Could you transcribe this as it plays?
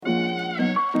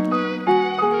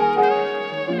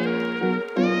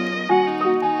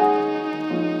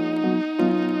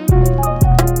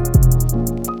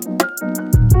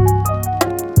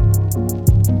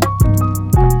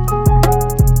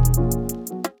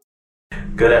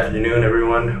Good afternoon,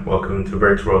 everyone. Welcome to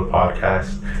Bert's World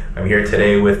Podcast. I'm here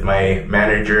today with my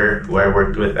manager, who I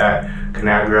worked with at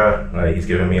Conagra. He's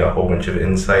given me a whole bunch of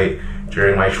insight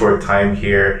during my short time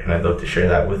here, and I'd love to share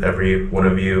that with every one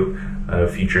of you,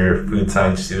 future food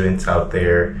science students out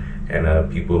there,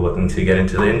 and people looking to get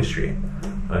into the industry.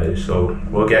 So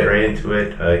we'll get right into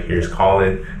it. Here's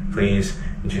Colin. Please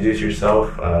introduce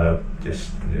yourself.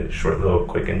 Just a short little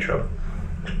quick intro.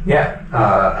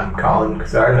 I'm Colin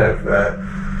Cassard.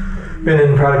 I've been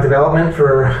in product development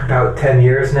for about 10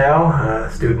 years now.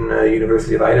 Student at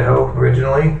University of Idaho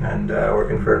originally, and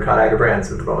working for Conagra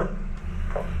Brands at the moment.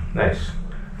 Nice.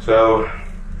 So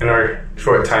in our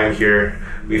short time here,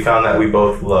 we found that we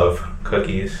both love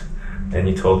cookies, and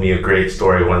you told me a great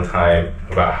story one time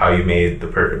about how you made the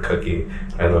perfect cookie.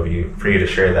 I'd love for you to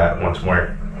share that once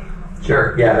more.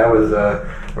 Sure. Yeah, that was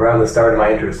around the start of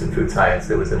my interest in food science.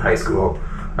 It was in high school.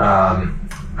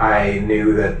 I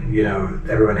knew that,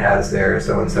 everyone has their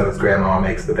so-and-so's grandma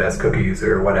makes the best cookies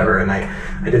or whatever, and I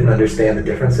didn't understand the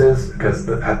differences because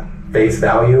at face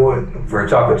value, for a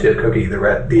chocolate chip cookie,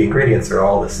 the ingredients are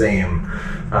all the same,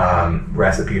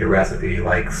 recipe to recipe,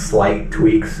 like slight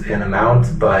tweaks in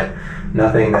amount, but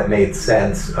nothing that made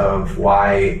sense of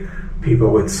why people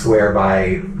would swear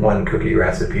by one cookie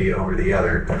recipe over the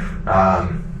other.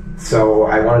 So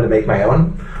I wanted to make my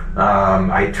own.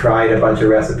 I tried a bunch of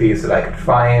recipes that I could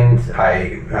find.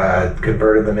 I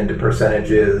converted them into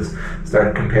percentages,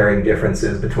 started comparing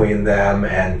differences between them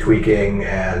and tweaking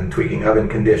oven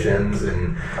conditions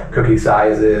and cookie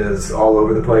sizes all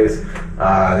over the place.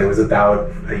 There was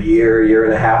about a year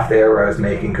and a half there where I was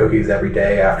making cookies every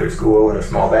day after school in a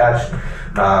small batch,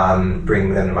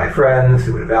 bringing them to my friends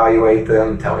who would evaluate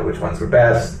them, tell me which ones were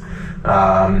best.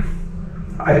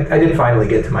 I did finally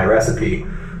get to my recipe.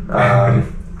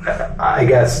 I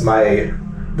guess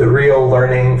the real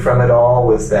learning from it all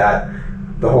was that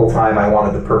the whole time I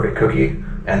wanted the perfect cookie,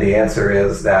 and the answer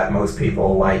is that most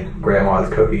people like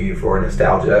grandma's cookie for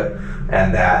nostalgia,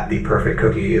 and that the perfect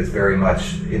cookie is very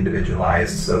much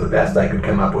individualized, so the best I could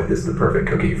come up with is the perfect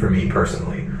cookie for me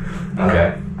personally.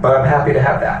 Okay. But I'm happy to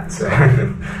have that. So.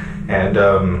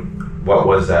 And what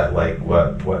was that like?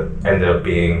 What ended up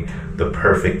being the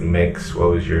perfect mix?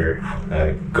 What was your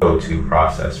go-to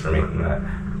process for making that?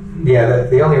 Yeah,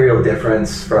 the only real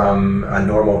difference from a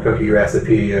normal cookie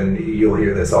recipe, and you'll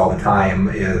hear this all the time,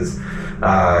 is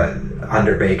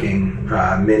under baking.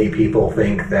 Many people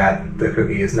think that the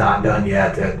cookie is not done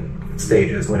yet at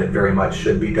stages when it very much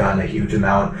should be done. A huge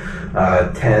amount,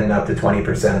 10 up to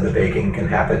 20% of the baking can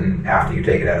happen after you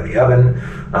take it out of the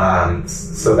oven.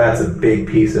 So that's a big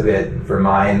piece of it for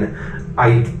mine.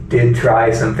 I did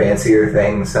try some fancier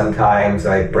things sometimes.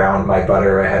 I browned my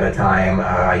butter ahead of time.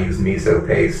 I used miso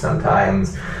paste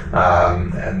sometimes,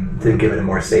 and to give it a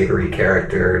more savory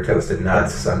character, toasted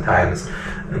nuts sometimes.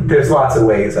 There's lots of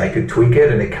ways I could tweak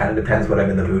it, and it kind of depends what I'm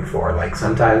in the mood for. Like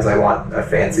sometimes I want a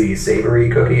fancy savory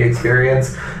cookie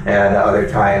experience, and other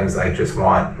times I just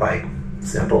want like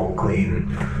simple,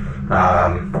 clean.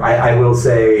 I will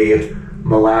say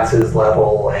molasses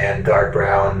level and dark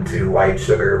brown to white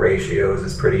sugar ratios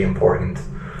is pretty important,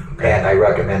 and I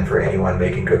recommend for anyone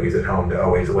making cookies at home to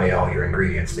always weigh all your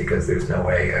ingredients, because there's no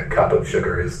way a cup of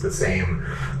sugar is the same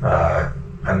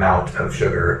amount of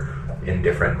sugar in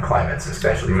different climates,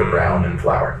 especially for brown and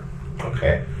flour.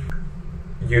 Okay.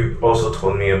 You also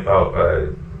told me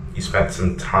about you spent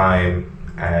some time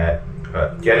at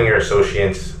getting your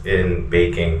associates in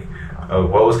baking.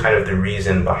 What was kind of the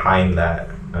reason behind that?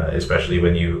 Especially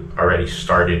when you already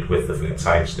started with the food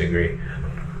science degree?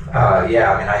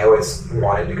 I always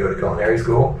wanted to go to culinary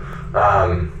school.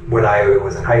 When I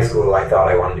was in high school, I thought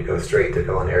I wanted to go straight to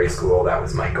culinary school. That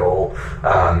was my goal.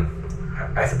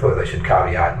 I suppose I should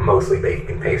caveat, mostly baking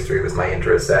and pastry was my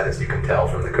interest set, as you can tell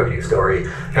from the cookie story,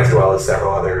 as well as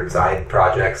several other side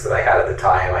projects that I had at the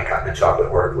time. I got into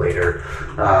chocolate work later.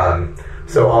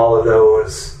 So all of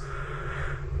those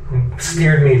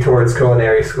steered me towards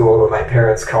culinary school, but my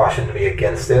parents cautioned me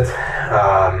against it.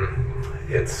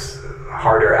 It's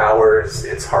harder hours,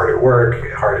 it's harder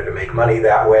work, harder to make money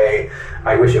that way.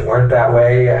 I wish it weren't that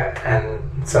way, and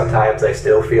sometimes I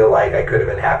still feel like I could have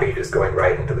been happy just going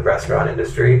right into the restaurant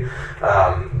industry.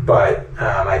 But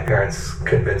my parents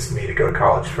convinced me to go to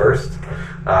college first,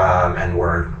 and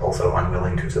were also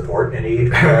unwilling to support any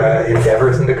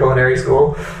endeavors into culinary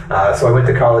school. So I went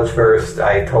to college first.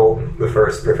 I told the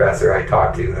first professor I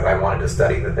talked to that I wanted to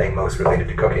study the thing most related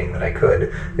to cooking that I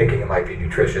could, thinking it might be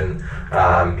nutrition.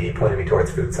 He pointed me towards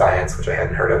food science, which I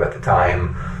hadn't heard of at the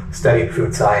time. Studied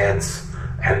food science.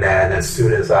 And then as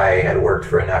soon as I had worked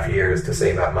for enough years to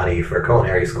save up money for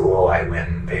culinary school, I went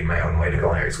and paid my own way to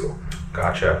culinary school.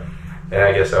 Gotcha. And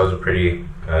I guess that was a pretty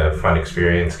fun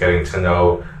experience, getting to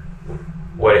know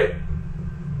what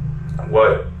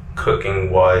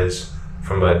cooking was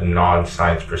from a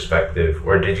non-science perspective.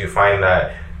 Or did you find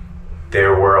that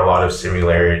there were a lot of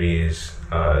similarities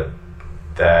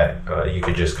that you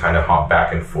could just kind of hop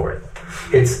back and forth?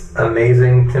 It's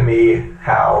amazing to me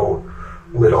how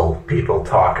little people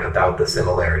talk about the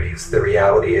similarities. The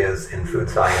reality is, in food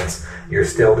science, you're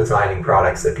still designing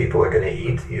products that people are going to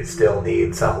eat. You still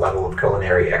need some level of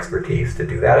culinary expertise to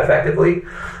do that effectively.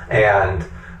 And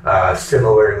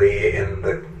similarly, in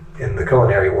the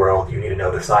culinary world, you need to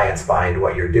know the science behind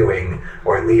what you're doing,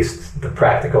 or at least the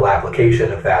practical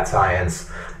application of that science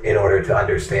in order to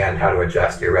understand how to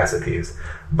adjust your recipes.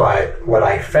 But what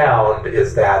I found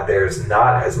is that there's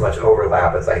not as much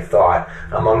overlap as I thought.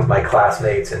 Amongst my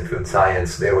classmates in food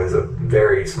science, there was a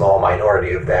very small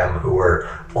minority of them who were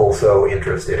also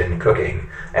interested in cooking.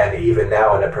 And even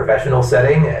now in a professional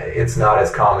setting, it's not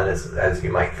as common as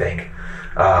you might think.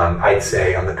 I'd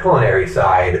say on the culinary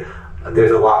side,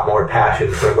 there's a lot more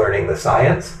passion for learning the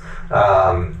science,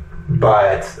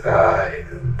 but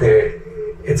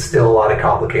it's still a lot of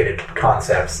complicated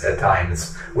concepts at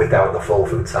times without the full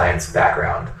food science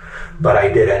background. But I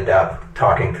did end up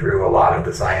talking through a lot of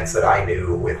the science that I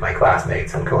knew with my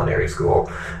classmates in culinary school,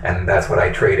 and that's what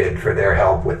I traded for their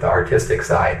help with the artistic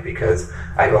side, because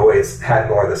I've always had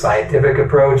more of the scientific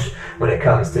approach. When it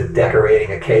comes to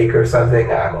decorating a cake or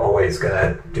something, I'm always going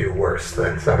to do worse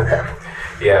than some of them.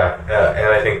 Yeah, and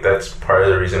I think that's part of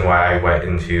the reason why I went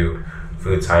into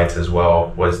food science as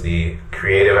well, was the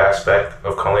creative aspect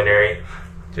of culinary.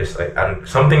 Just like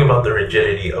something about the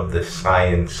rigidity of the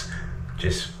science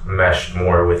just meshed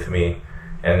more with me.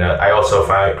 And I also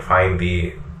find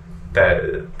the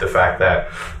fact that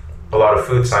a lot of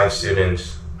food science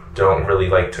students don't really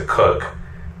like to cook,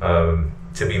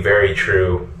 to be very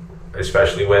true,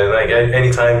 especially when, like,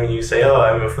 anytime you say, oh,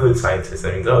 I'm a food scientist,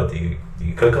 that means, oh, do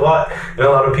you cook a lot? And a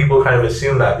lot of people kind of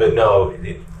assume that, but no,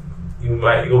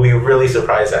 you'll be really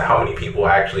surprised at how many people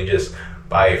actually just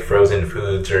buy frozen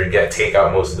foods or get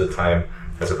takeout most of the time,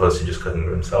 as opposed to just cooking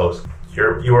themselves.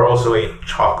 You were also a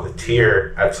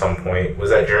chocolatier at some point. Was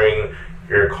that during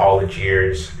your college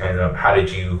years? And how did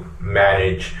you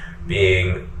manage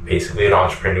being basically an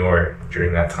entrepreneur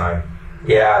during that time?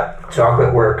 Yeah,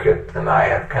 chocolate work and I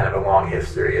have kind of a long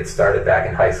history. It started back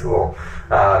in high school.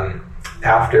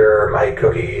 After my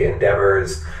cookie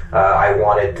endeavors, I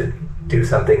wanted to do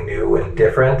something new and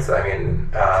different. I mean,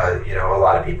 a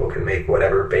lot of people can make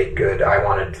whatever baked good. I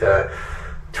wanted to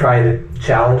try to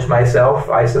challenge myself,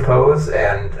 I suppose,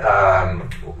 and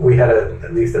we had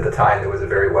at least at the time, there was a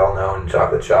very well-known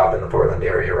chocolate shop in the Portland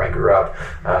area where I grew up,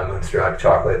 Moonstruck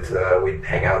Chocolate. We'd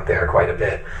hang out there quite a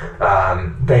bit.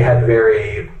 They had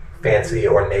very fancy,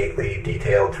 ornately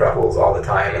detailed truffles all the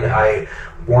time, and I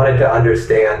wanted to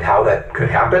understand how that could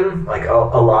happen. Like a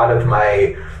lot of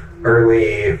my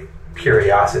early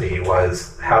curiosity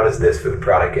was, how does this food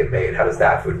product get made? How does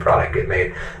that food product get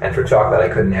made? And for chocolate, I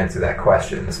couldn't answer that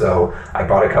question. So I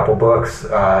bought a couple books.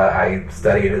 I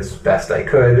studied as best I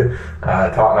could,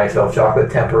 taught myself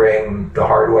chocolate tempering the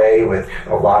hard way with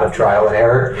a lot of trial and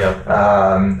error,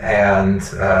 and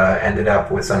ended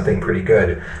up with something pretty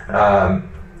good.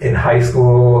 In high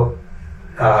school,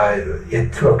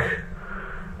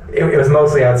 it was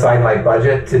mostly outside my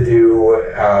budget to do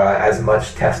as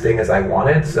much testing as I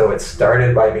wanted, so it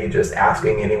started by me just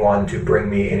asking anyone to bring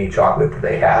me any chocolate that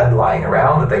they had lying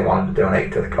around that they wanted to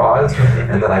donate to the cause,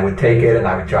 and then I would take it and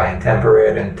I would try and temper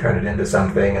it and turn it into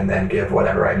something and then give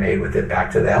whatever I made with it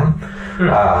back to them.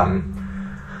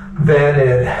 Then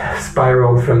it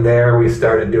spiraled from there. We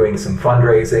started doing some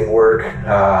fundraising work.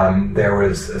 There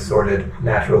was assorted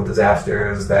natural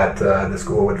disasters that the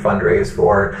school would fundraise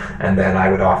for, and then I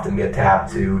would often get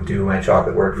tapped to do my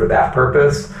chocolate work for that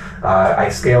purpose. I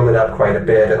scaled it up quite a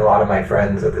bit, and a lot of my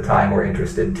friends at the time were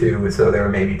interested too, so there were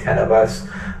maybe 10 of us.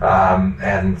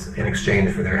 And in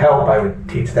exchange for their help, I would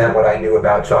teach them what I knew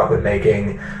about chocolate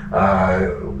making.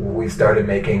 We started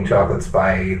making chocolates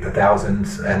by the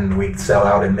thousands, and we'd sell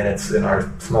out in minutes in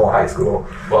our small high school.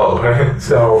 Whoa.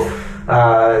 So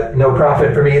no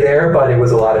profit for me there, but it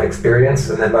was a lot of experience.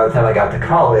 And then by the time I got to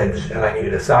college and I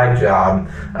needed a side job,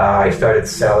 I started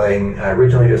selling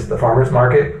originally just the farmer's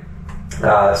market.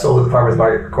 Sold at the farmer's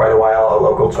market for quite a while. A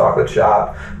local chocolate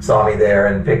shop saw me there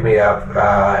and picked me up,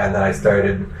 and then I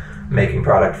started making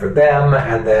product for them,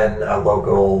 and then a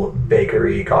local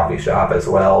bakery coffee shop as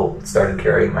well started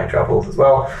carrying my truffles as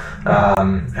well.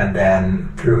 And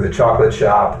then through the chocolate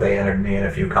shop, they entered me in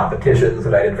a few competitions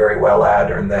that I did very well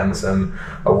at, earned them some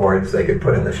awards they could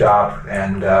put in the shop,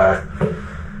 and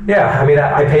Yeah, I mean,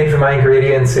 I paid for my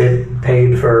ingredients. It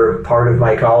paid for part of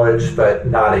my college, but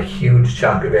not a huge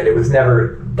chunk of it. It was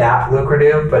never that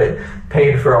lucrative, but it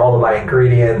paid for all of my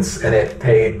ingredients, and it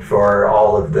paid for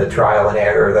all of the trial and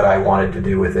error that I wanted to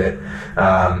do with it.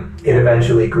 It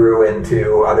eventually grew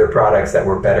into other products that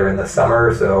were better in the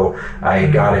summer, so I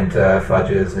got into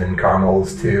fudges and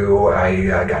caramels too.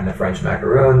 I got into French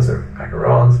macaroons,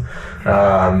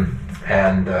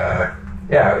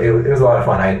 yeah, it was a lot of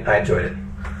fun. I enjoyed it.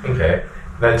 Okay,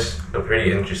 that's a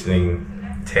pretty interesting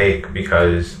take,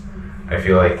 because I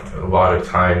feel like a lot of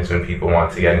times when people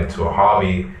want to get into a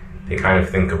hobby, they kind of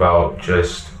think about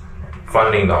just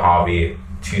funding the hobby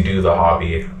to do the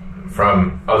hobby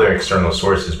from other external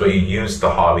sources, but you use the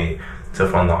hobby to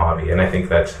fund the hobby, and I think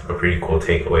that's a pretty cool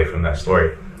takeaway from that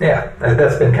story. Yeah,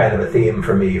 that's been kind of a theme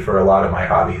for me for a lot of my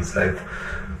hobbies. I've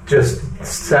just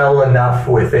sell enough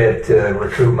with it to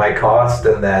recoup my cost,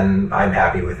 and then I'm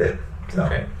happy with it. So.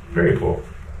 Okay, very cool.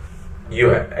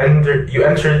 You entered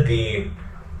the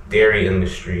dairy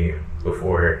industry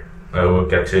before. We'll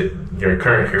get to your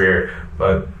current career,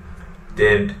 but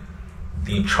did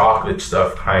the chocolate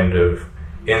stuff kind of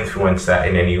influence that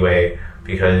in any way?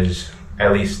 Because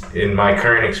at least in my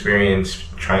current experience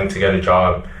trying to get a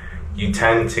job, you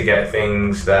tend to get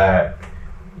things that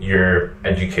your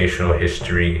educational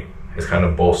history has kind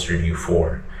of bolstered you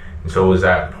for. And so was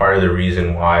that part of the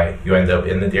reason why you ended up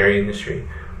in the dairy industry?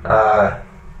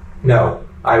 No,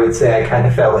 I would say I kind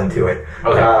of fell into it.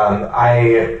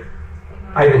 Okay.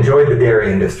 I've enjoyed the dairy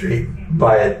industry,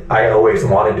 but I always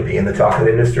wanted to be in the chocolate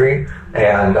industry,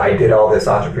 and I did all this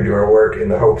entrepreneur work in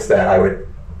the hopes that I would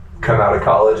come out of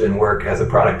college and work as a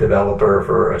product developer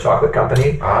for a chocolate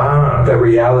company. The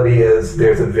reality is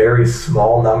there's a very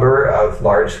small number of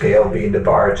large-scale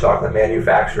bean-to-bar chocolate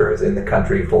manufacturers in the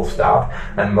country, full stop,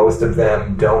 and most of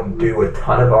them don't do a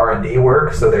ton of R&D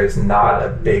work, so there's not a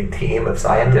big team of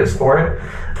scientists for it.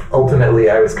 Ultimately,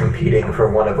 I was competing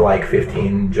for one of like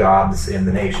 15 jobs in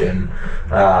the nation,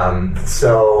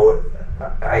 so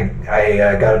I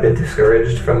got a bit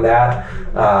discouraged from that.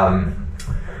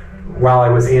 While I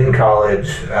was in college,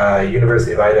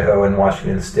 University of Idaho and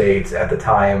Washington State at the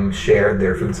time shared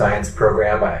their food science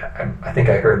program. I think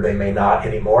I heard they may not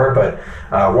anymore, but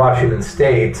Washington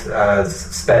State's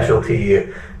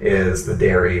specialty is the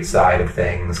dairy side of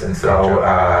things. And so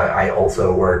I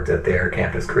also worked at their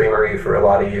campus creamery for a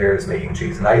lot of years, making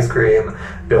cheese and ice cream,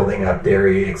 building up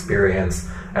dairy experience,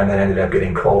 and then ended up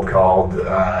getting cold called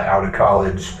out of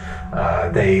college.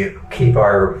 They keep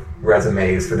our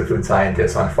resumes for the food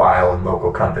scientists on file, and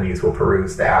local companies will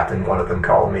peruse that, and one of them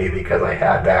called me because I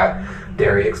had that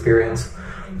dairy experience.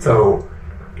 So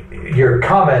your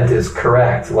comment is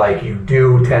correct. Like, you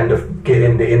do tend to get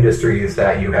into industries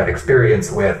that you have experience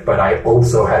with, but I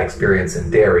also had experience in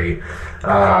dairy.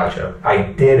 Gotcha. I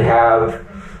did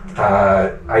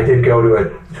go to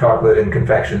a chocolate and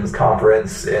confections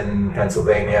conference in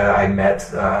Pennsylvania. I met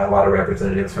a lot of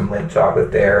representatives from Lindt Chocolate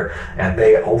there, and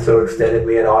they also extended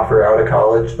me an offer out of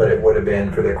college, but it would have been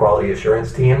for their quality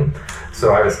assurance team.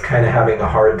 So I was kind of having a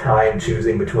hard time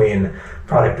choosing between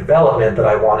product development that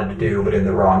I wanted to do but in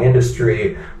the wrong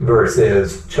industry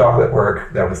versus chocolate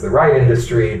work that was the right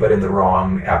industry but in the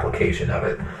wrong application of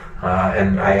it.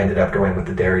 And I ended up going with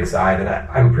the dairy side, and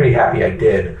I'm pretty happy I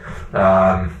did.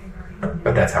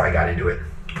 But that's how I got into it.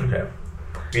 Okay.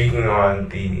 Speaking on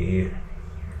the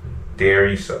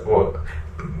dairy,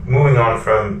 moving on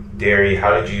from dairy,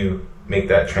 how did you make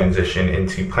that transition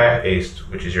into plant-based,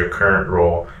 which is your current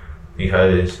role?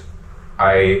 Because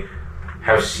I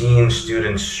have seen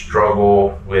students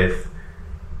struggle with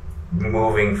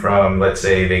moving from, let's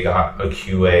say they got a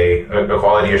QA, a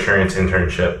quality assurance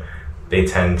internship, they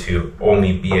tend to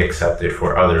only be accepted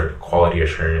for other quality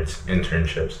assurance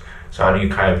internships. So how do you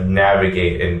kind of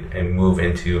navigate and move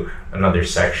into another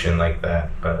section like that?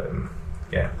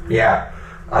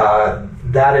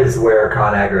 That is where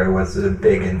ConAgra was a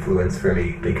big influence for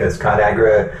me, because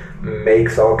ConAgra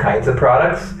makes all kinds of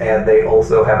products, and they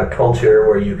also have a culture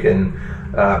where you can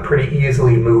pretty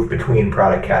easily move between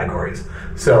product categories.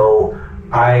 So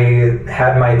I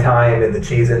had my time in the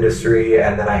cheese industry,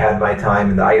 and then I had my time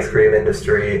in the ice cream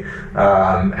industry,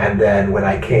 and then when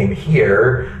I came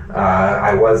here,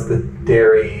 I was the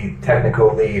dairy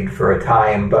technical lead for a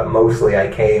time, but mostly I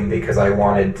came because I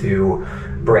wanted to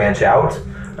branch out.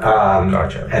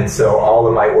 Gotcha. And so all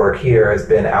of my work here has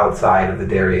been outside of the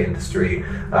dairy industry.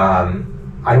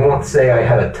 I won't say I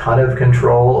had a ton of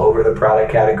control over the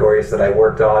product categories that I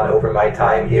worked on over my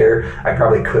time here. I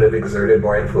probably could have exerted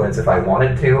more influence if I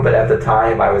wanted to, but at the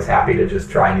time I was happy to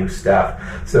just try new stuff.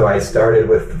 So I started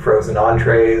with frozen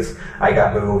entrees. I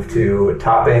got moved to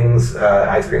toppings,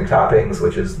 ice cream toppings,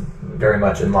 which is very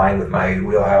much in line with my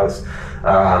wheelhouse,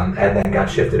 and then got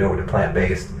shifted over to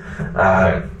plant-based.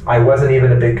 I wasn't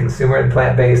even a big consumer in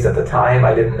plant-based at the time.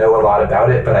 I didn't know a lot about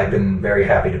it, but I've been very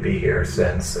happy to be here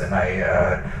since. And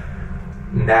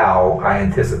now I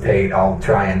anticipate I'll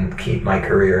try and keep my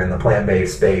career in the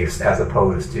plant-based space as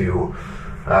opposed to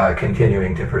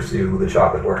continuing to pursue the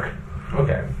chocolate work.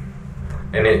 Okay.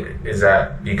 And is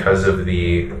that because of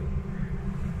the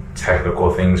technical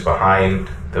things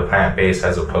behind the plant-based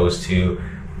as opposed to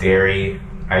dairy,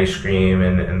 ice cream,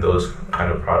 and those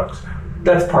kind of products?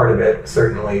 That's part of it,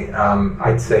 certainly.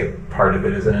 I'd say part of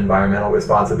it is an environmental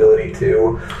responsibility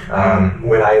too.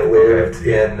 When I lived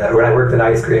when I worked in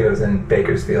ice cream, it was in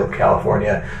Bakersfield,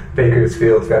 California.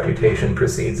 Bakersfield's reputation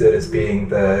precedes it as being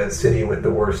the city with the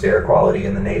worst air quality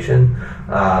in the nation.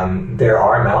 There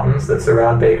are mountains that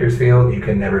surround Bakersfield. You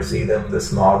can never see them. The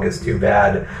smog is too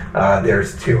bad.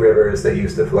 There's 2 rivers that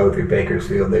used to flow through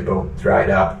Bakersfield. They both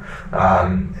dried up.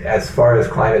 As far as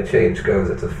climate change goes,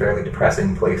 it's a fairly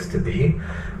depressing place to be.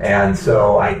 And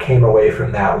so I came away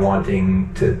from that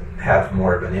wanting to have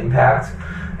more of an impact.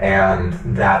 And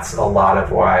that's a lot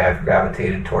of why I've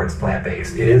gravitated towards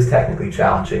plant-based. It is technically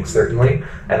challenging, certainly,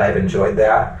 and I've enjoyed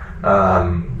that.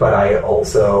 But I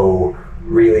also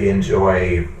really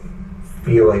enjoy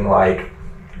feeling like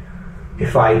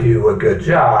if I do a good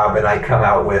job and I come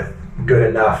out with good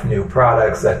enough new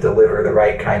products that deliver the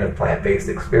right kind of plant-based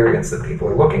experience that people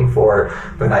are looking for,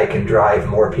 then I can drive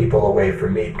more people away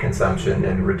from meat consumption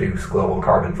and reduce global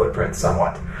carbon footprint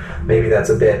somewhat. Maybe that's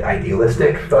a bit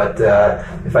idealistic, but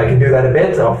if I can do that a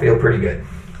bit, I'll feel pretty good.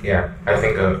 Yeah, I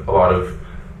think a lot of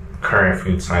current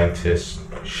food scientists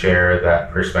share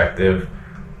that perspective.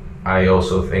 I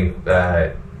also think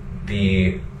that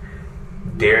the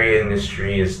dairy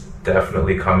industry is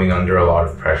definitely coming under a lot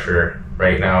of pressure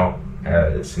right now.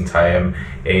 Since I am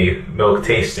a milk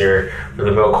taster for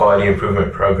the Milk Quality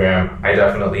Improvement Program, I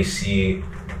definitely see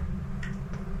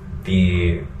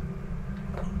the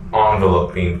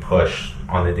envelope being pushed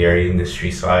on the dairy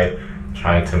industry side,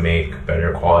 trying to make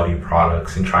better quality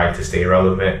products and trying to stay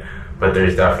relevant. But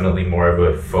there's definitely more of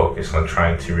a focus on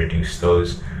trying to reduce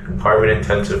those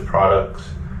carbon-intensive products.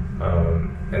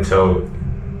 And so,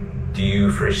 do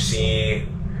you foresee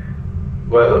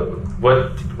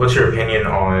what's your opinion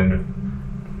on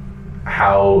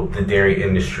how the dairy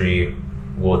industry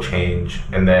will change,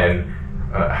 and then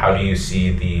how do you see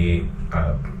the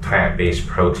plant-based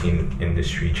protein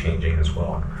industry changing as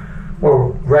well? Well,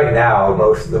 right now,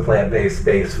 most of the plant-based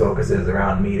space focuses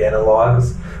around meat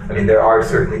analogs. I mean, there are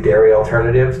certainly dairy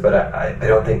alternatives, but I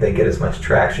don't think they get as much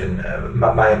traction.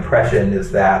 My impression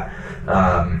is that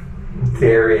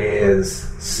dairy is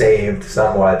saved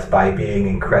somewhat by being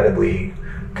incredibly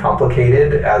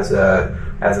complicated as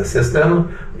a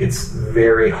system. It's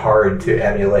very hard to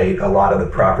emulate a lot of the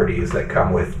properties that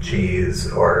come with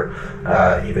cheese or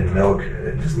even milk.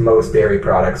 Just most dairy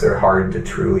products are hard to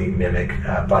truly mimic,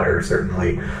 butter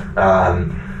certainly.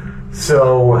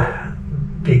 So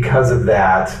because of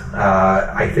that,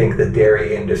 I think the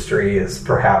dairy industry is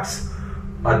perhaps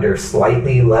under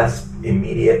slightly less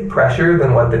immediate pressure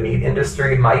than what the meat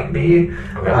industry might be.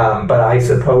 Okay. But I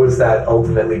suppose that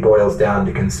ultimately boils down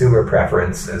to consumer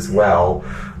preference as well.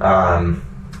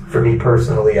 For me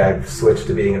personally, I've switched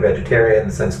to being a vegetarian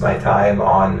since my time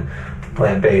on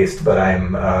plant-based, but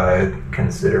I'm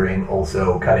considering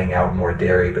also cutting out more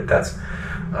dairy, but that's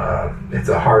it's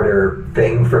a harder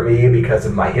thing for me because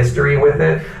of my history with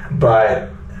it,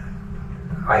 but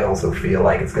I also feel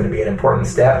like it's going to be an important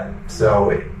step,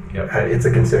 so it's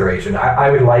a consideration.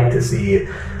 I would like to see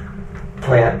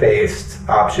plant-based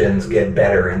options get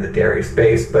better in the dairy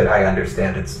space, but I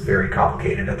understand it's very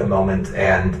complicated at the moment,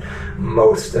 and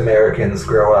most Americans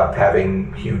grow up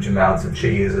having huge amounts of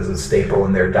cheese as a staple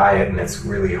in their diet, and it's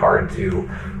really hard to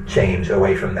change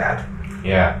away from that.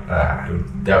 Yeah,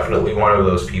 I'm definitely one of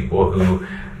those people who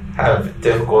have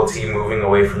difficulty moving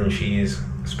away from cheese,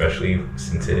 especially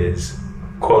since it is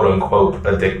quote-unquote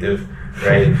addictive,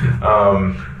 right?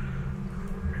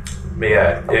 But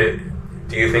yeah,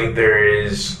 do you think there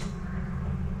is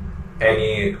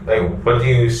any, what do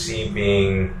you see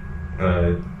being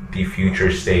the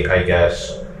future state, I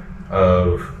guess,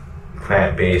 of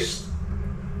plant-based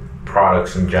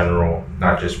products in general,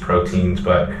 not just proteins,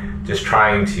 but just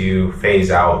trying to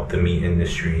phase out the meat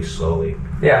industry slowly?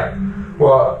 Yeah.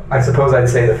 Well, I suppose I'd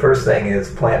say the first thing is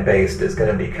plant-based is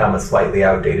going to become a slightly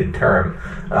outdated term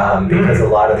because a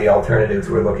lot of the alternatives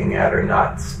we're looking at are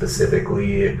not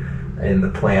specifically in the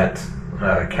plant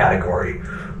category.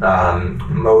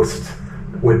 Most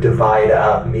would divide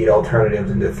up meat alternatives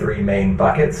into three main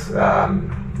buckets.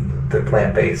 The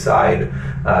plant-based side,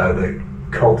 the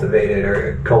cultivated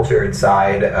or cultured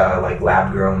side, like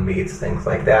lab-grown meats, things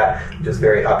like that, just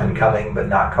very up and coming but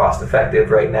not cost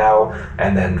effective right now.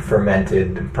 And then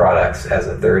fermented products as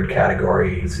a third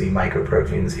category. You see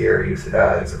mycoproteins here.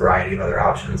 There's a variety of other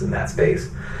options in that space.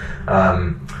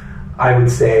 I would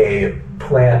say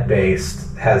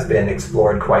plant-based has been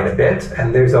explored quite a bit,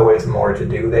 and there's always more to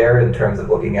do there in terms of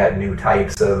looking at new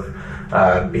types of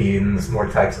beans, more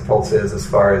types of pulses as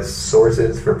far as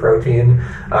sources for protein.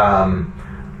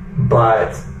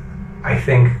 But I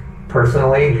think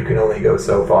personally you can only go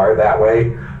so far that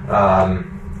way.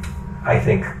 I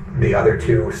think the other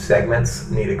two segments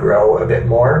need to grow a bit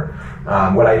more.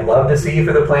 What I'd love to see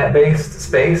for the plant-based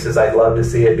space is I'd love to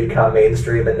see it become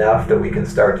mainstream enough that we can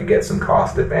start to get some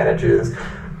cost advantages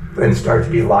and start to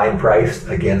be line priced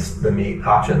against the meat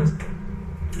options.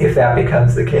 If that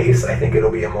becomes the case, I think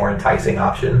it'll be a more enticing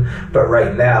option. But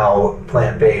right now,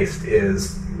 plant-based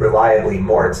is reliably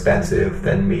more expensive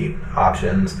than meat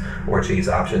options or cheese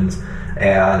options.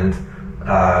 And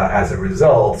as a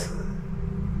result,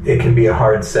 it can be a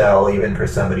hard sell even for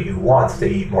somebody who wants to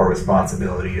eat more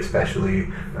responsibly, especially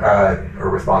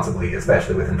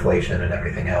with inflation and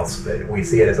everything else. We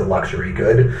see it as a luxury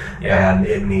good, and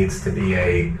it needs to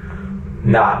be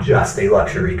not just a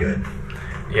luxury good.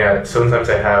 Yeah, sometimes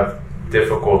I have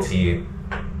difficulty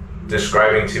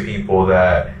describing to people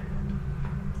that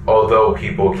although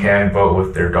people can vote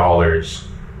with their dollars,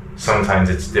 sometimes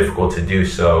it's difficult to do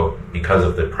so because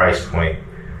of the price point.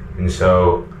 And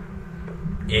so,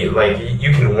 you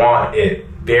can want it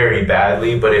very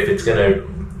badly, but if it's going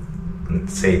to,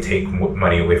 say, take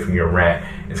money away from your rent,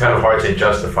 it's kind of hard to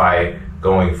justify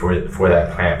going for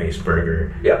that plant-based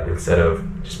burger instead of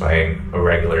just buying a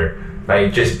regular,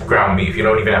 like just ground beef. You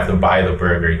don't even have to buy the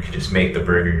burger. You can just make the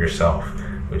burger yourself,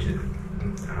 which is,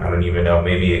 I don't even know,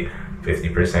 maybe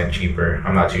 50% cheaper.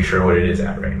 I'm not too sure what it is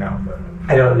at right now. But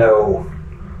I don't know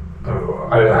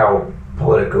how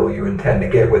political you intend to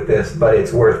get with this, but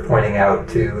it's worth pointing out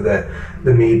too that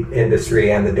the meat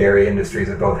industry and the dairy industries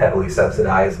are both heavily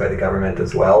subsidized by the government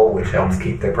as well, which helps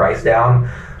keep their price down.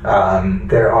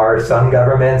 There are some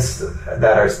governments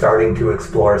that are starting to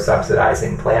explore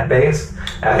subsidizing plant-based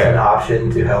as an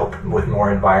option to help with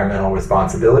more environmental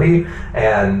responsibility,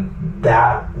 and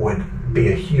that would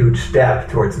be a huge step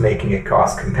towards making it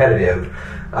cost competitive.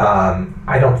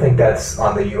 I don't think that's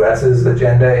on the U.S.'s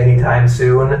agenda anytime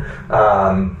soon,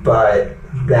 but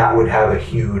that would have a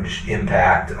huge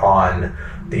impact on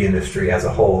the industry as a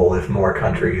whole if more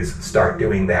countries start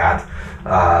doing that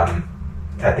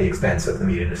at the expense of the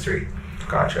meat industry.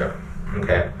 Gotcha.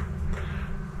 Okay.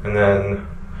 And then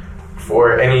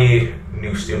for any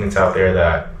new students out there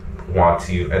that want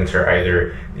to enter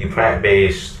either the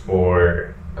plant-based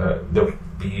or the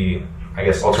I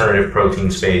guess alternative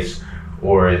protein space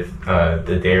or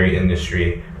the dairy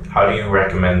industry, how do you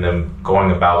recommend them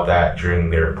going about that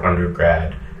during their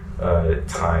undergrad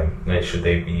time? Should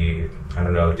they be, I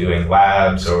don't know, doing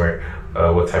labs, or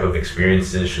what type of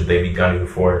experiences should they be gunning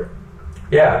for?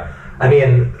 Yeah, I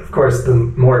mean, of course, the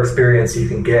more experience you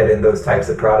can get in those types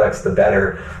of products, the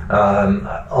better.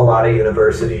 A lot of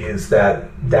universities that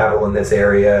dabble in this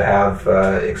area have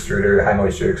high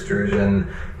moisture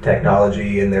extrusion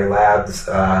technology in their labs.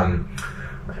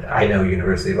 I know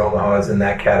University of Omaha is in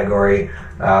that category.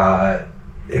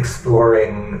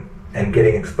 Exploring and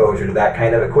getting exposure to that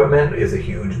kind of equipment is a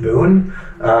huge boon.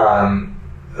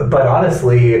 But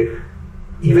honestly,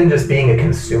 even just being a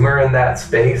consumer in that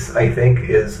space, I think,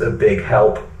 is a big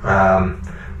help.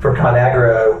 For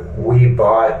Conagra, we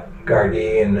bought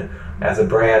Gardein as a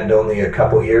brand only a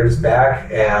couple years back,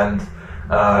 and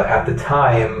at the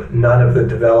time, none of the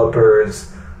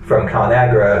developers from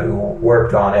Conagra who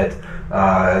worked on it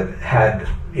had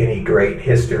any great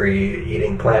history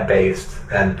eating plant-based,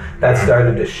 and that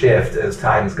started to shift as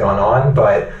time's gone on,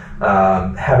 but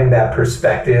having that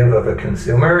perspective of a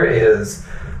consumer is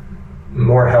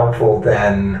more helpful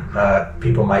than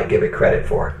people might give it credit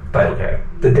for. But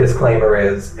the disclaimer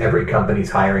is every company's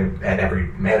hiring and every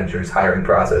manager's hiring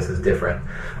process is different.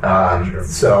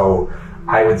 So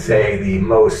I would say the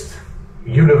most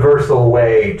universal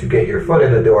way to get your foot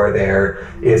in the door there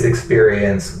is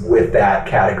experience with that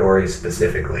category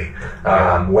specifically.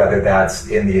 Whether that's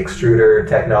in the extruder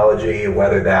technology,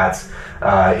 whether that's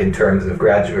in terms of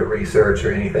graduate research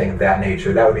or anything of that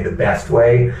nature, that would be the best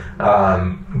way.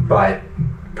 But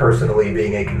personally,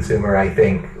 being a consumer, I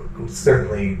think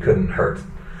certainly couldn't hurt.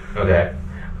 Okay.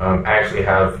 I actually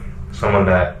have someone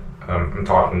that I'm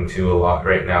talking to a lot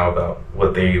right now about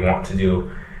what they want to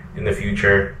do in the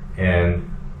future, and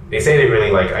they say they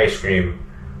really like ice cream,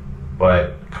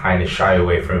 but kind of shy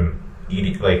away from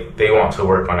eating. Like, they want to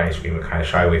work on ice cream and kind of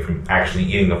shy away from actually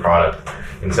eating the product,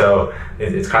 and so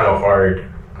it's kind of hard.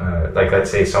 Like,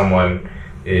 let's say someone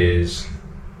is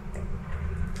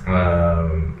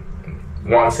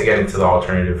wants to get into the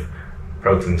alternative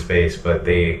protein space, but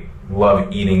they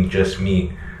love eating just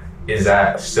meat. Is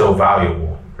that still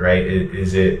valuable, right?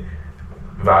 Is it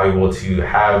valuable to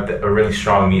have a really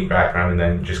strong meat background and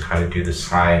then just kind of do the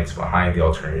science behind the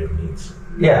alternative meats?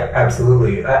 Yeah,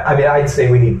 absolutely. I mean, I'd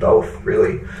say we need both,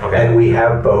 really. Okay. And we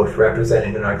have both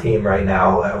represented in our team right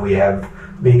now. We have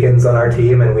vegans on our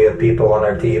team, and we have people on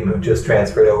our team who just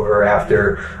transferred over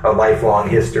after a lifelong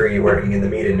history working in the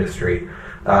meat industry.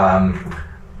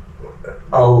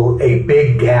 A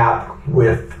big gap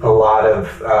with a lot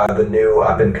of the new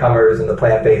up-and-comers in the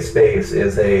plant-based space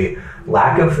is a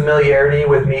lack of familiarity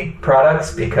with meat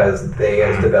products, because they,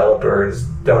 as developers,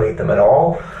 don't eat them at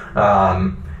all.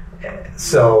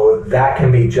 So that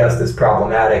can be just as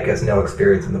problematic as no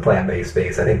experience in the plant-based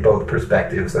space. I think both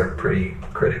perspectives are pretty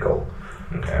critical.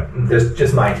 Okay. There's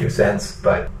just my 2 cents,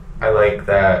 but I like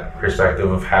that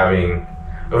perspective of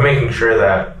making sure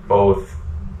that both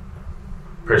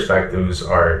perspectives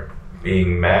are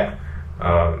being met.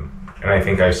 And I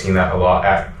think I've seen that a lot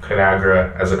at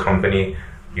Conagra as a company.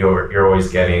 You're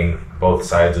always getting both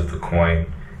sides of the coin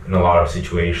in a lot of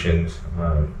situations.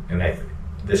 And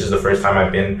this is the first time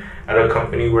I've been at a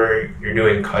company where you're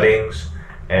doing cuttings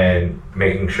and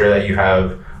making sure that you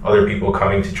have other people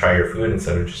coming to try your food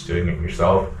instead of just doing it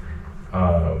yourself.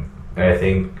 And I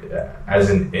think as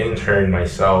an intern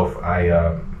myself,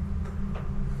 I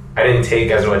didn't take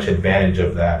as much advantage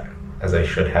of that as I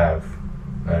should have.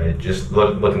 Just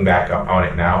looking back on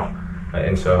it now.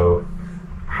 And so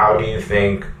how do you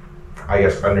think, I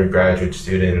guess, undergraduate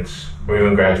students or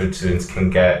even graduate students can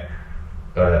get,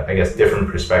 I guess, different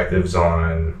perspectives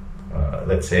on,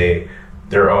 let's say,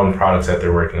 their own products that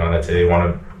they're working on? Let's say they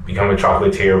want to become a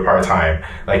chocolatier part-time,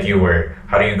 like you were.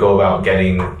 How do you go about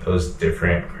getting those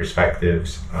different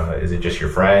perspectives? Is it just your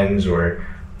friends, or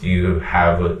do you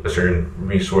have a certain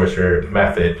resource or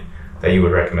method that you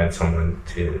would recommend someone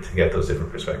to get those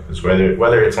different perspectives,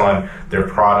 whether it's on their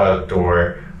product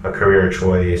or a career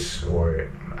choice, or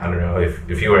I don't know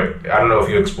if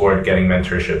you explored getting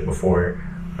mentorship before.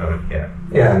 Yeah,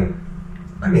 and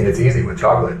I mean, it's easy with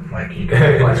chocolate. Like, you can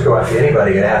pretty much go up to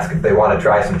anybody and ask if they want to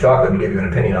try some chocolate and give you an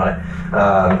opinion on it.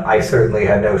 I certainly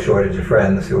had no shortage of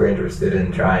friends who were interested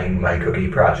in trying my cookie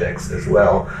projects as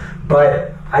well.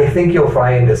 But I think you'll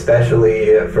find,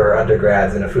 especially for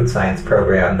undergrads in a food science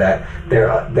program, that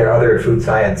their other food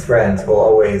science friends will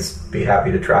always be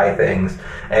happy to try things,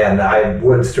 and I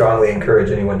would strongly encourage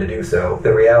anyone to do so.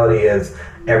 The reality is,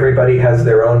 everybody has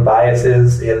their own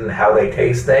biases in how they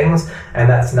taste things, and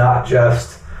that's not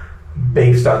just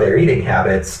based on their eating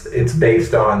habits. It's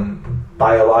based on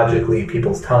biologically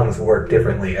people's tongues work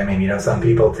differently. I mean, some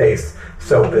people taste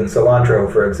soap and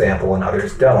cilantro, for example, and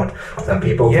others don't. Some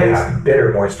people taste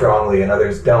bitter more strongly and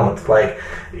others don't. Like,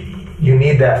 you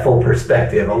need that full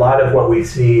perspective. A lot of what we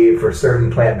see for certain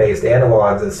plant-based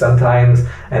analogs is sometimes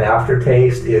an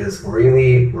aftertaste is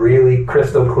really, really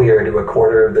crystal clear to a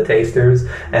quarter of the tasters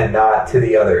and not to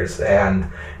the others. And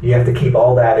you have to keep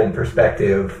all that in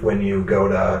perspective when you go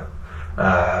to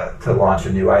launch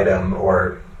a new item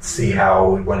or see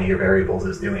how one of your variables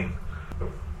is doing.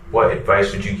 What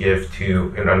advice would you give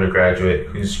to an undergraduate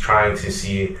who's trying to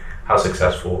see how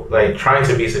successful, like trying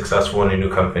to be successful in a new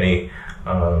company?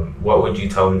 What would you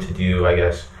tell them to do, I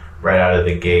guess, right out of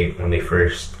the gate when they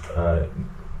first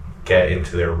get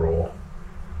into their role?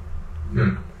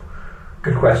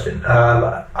 Good question.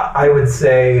 I would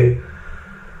say,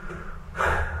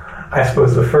 I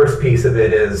suppose the first piece of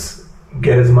it is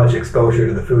get as much exposure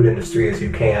to the food industry as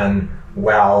you can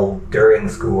while during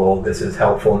school. This is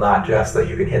helpful not just that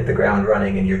you can hit the ground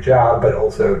running in your job, but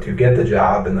also to get the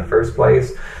job in the first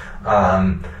place.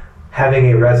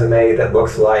 Having a resume that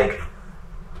looks like,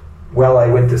 well, I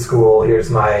went to school, here's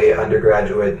my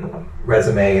undergraduate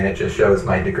resume, and it just shows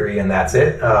my degree and that's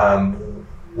it,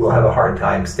 will have a hard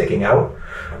time sticking out.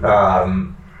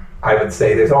 I would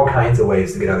say there's all kinds of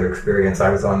ways to get other experience. I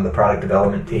was on the product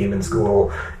development team in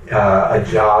school. A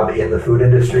job in the food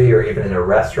industry or even in a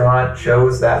restaurant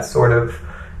shows that sort of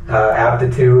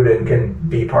aptitude and can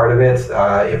be part of it.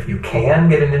 If you can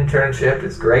get an internship,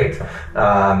 it's great.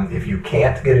 If you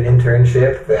can't get an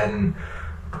internship, then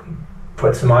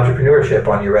put some entrepreneurship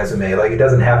on your resume. Like, it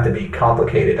doesn't have to be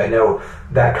complicated. I know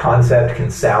that concept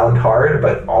can sound hard,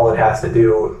 but all you have to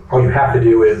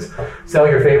do is sell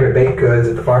your favorite baked goods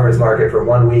at the farmer's market for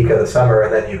 1 week of the summer,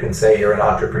 and then you can say you're an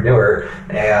entrepreneur,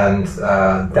 and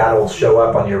that'll show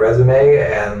up on your resume,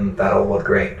 and that'll look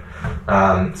great.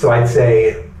 So I'd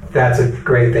say that's a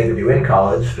great thing to do in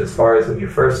college. As far as when you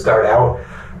first start out,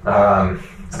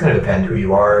 it's going to depend who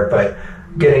you are, but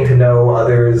getting to know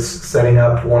others, setting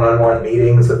up one-on-one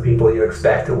meetings with people you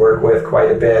expect to work with quite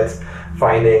a bit,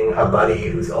 finding a buddy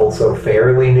who's also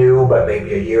fairly new, but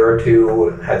maybe a year or two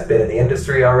has been in the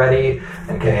industry already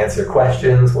and can answer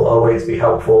questions will always be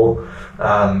helpful.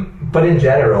 But in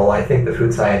general, I think the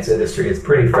food science industry is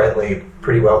pretty friendly,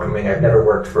 pretty welcoming. I've never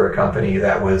worked for a company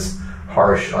that was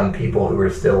harsh on people who are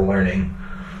still learning.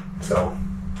 So,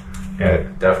 yeah,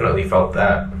 definitely felt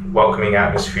that welcoming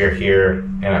atmosphere here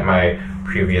and at my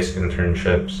previous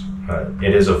internships.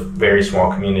 It is a very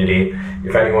small community.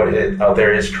 If anyone out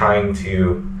there is trying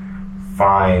to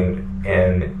find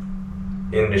an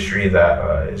industry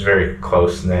that is very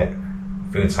close-knit,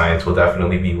 food science will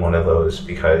definitely be one of those,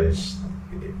 because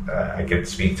I could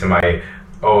speak to my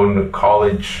own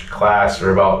college class.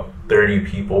 We're about 30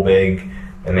 people big,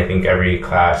 and I think every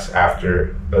class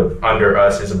under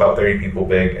us is about 30 people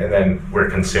big, and then we're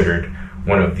considered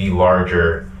one of the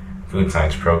larger food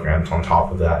science programs on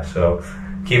top of that. So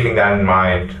keeping that in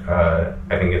mind,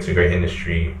 I think it's a great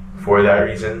industry for that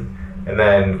reason. And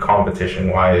then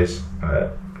competition-wise,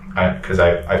 because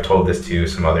I've told this to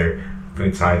some other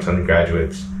food science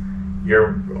undergraduates,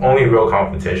 your only real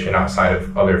competition outside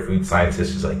of other food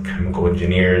scientists is like chemical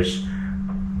engineers.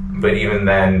 But even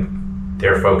then,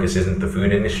 their focus isn't the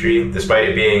food industry, despite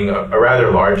it being a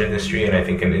rather large industry, and I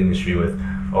think an industry with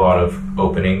a lot of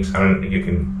openings. You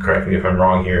can correct me if I'm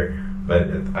wrong here, but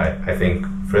I think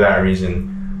for that reason,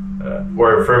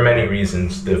 or for many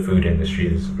reasons, the food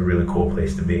industry is a really cool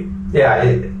place to be. Yeah,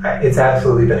 it's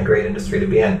absolutely been a great industry to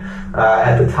be in.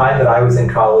 At the time that I was in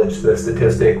college, the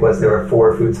statistic was there were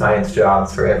 4 food science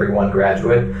jobs for every 1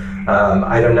 graduate.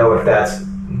 I don't know if that's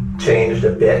changed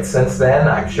a bit since then.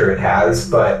 I'm sure it has,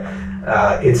 but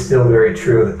it's still very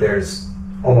true that there's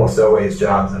almost always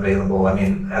jobs available. I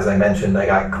mean, as I mentioned, I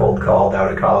got cold called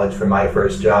out of college for my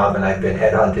first job, and I've been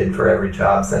headhunted for every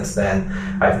job since then.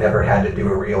 I've never had to do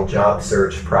a real job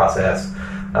search process,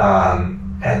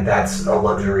 and that's a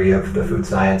luxury of the food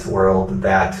science world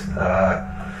that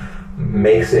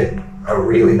makes it a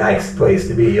really nice place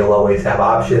to be. You'll always have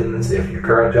options. If your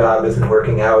current job isn't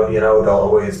working out, there'll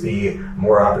always be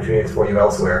more opportunities for you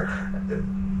elsewhere.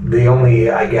 The only,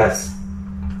 I guess,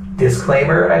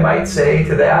 disclaimer I might say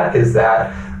to that is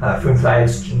that food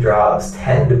science jobs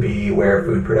tend to be where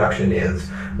food production is,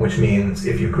 which means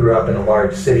if you grew up in a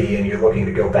large city and you're looking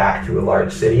to go back to a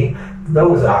large city,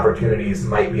 those opportunities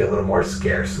might be a little more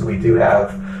scarce. We do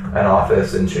have an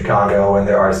office in Chicago, and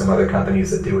there are some other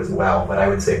companies that do as well, but I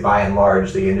would say by and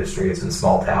large the industry is in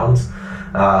small towns.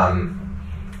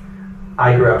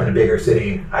 I grew up in a bigger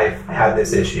city. I've had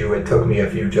this issue. It took me a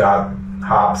few job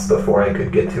hops before I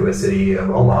could get to a city of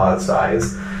Omaha's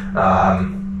size.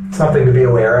 Something to be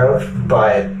aware of,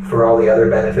 but for all the other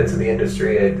benefits of the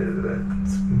industry,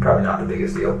 it's probably not the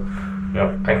biggest deal.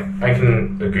 Yep, I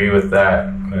can agree with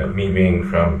that. Me being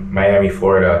from Miami,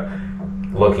 Florida,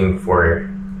 looking for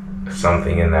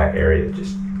something in that area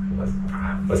just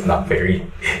was not very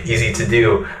easy to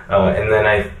do. And then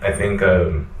I think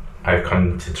I've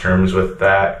come to terms with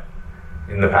that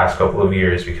in the past couple of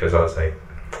years, because I was like,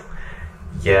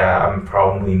 yeah, I'm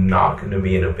probably not going to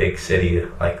be in a big city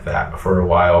like that for a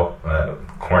while.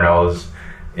 Cornell is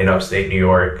in upstate New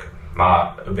York,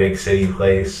 not a big city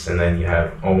place, and then you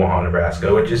have Omaha,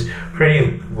 Nebraska, which is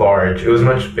pretty large. It was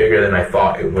much bigger than I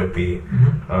thought it would be.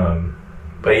 Mm-hmm.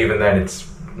 But even then,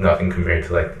 it's nothing compared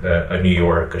to like a New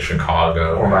York, a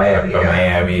Chicago, or Miami,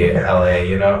 Miami, LA,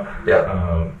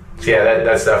 Yeah. So yeah,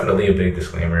 that's definitely a big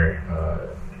disclaimer,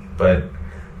 but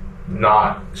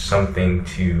not something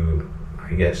to,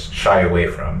 I guess, shy away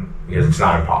from, because it's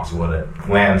not impossible to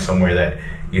land somewhere that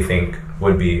you think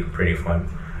would be pretty fun.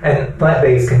 And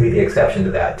plant-based can be the exception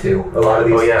to that too. A lot of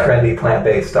these trendy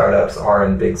plant-based startups are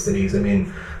in big cities. I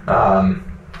mean,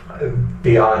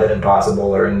 Beyond and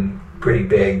Impossible are in pretty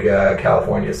big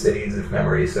California cities, if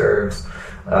memory serves.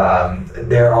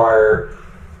 There are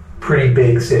pretty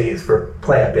big cities for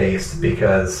plant-based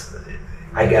because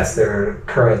I guess they're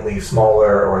currently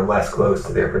smaller or less close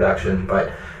to their production,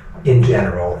 but in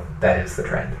general, that is the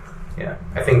trend. Yeah,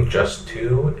 I think Just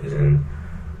Two is in,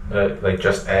 like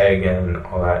Just Egg and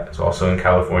all that is also in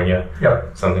California.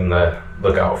 Yep. Something to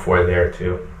look out for there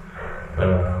too.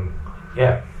 But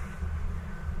yeah.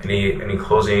 Any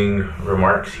closing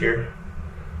remarks here?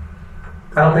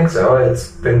 I don't think so.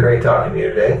 It's been great talking to you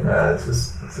today.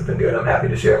 This has been good. I'm happy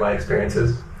to share my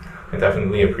experiences. I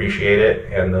definitely appreciate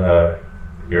it, and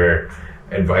your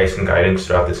advice and guidance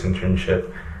throughout this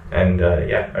internship. And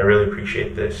I really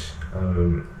appreciate this.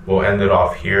 We'll end it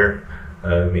off here.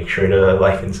 Make sure to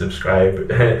like and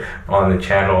subscribe on the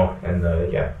channel, and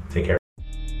take care.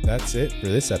 That's it for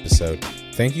this episode.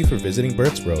 Thank you for visiting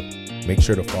Bert's World. Make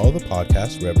sure to follow the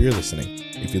podcast wherever you're listening.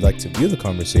 If you'd like to view the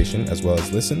conversation as well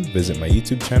as listen, visit my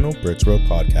YouTube channel, Bert's World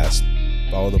Podcast.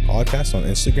 Follow the podcast on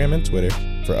Instagram and Twitter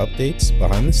for updates,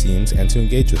 behind the scenes, and to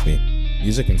engage with me.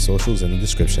 Music and socials in the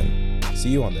description. See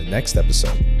you on the next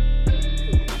episode.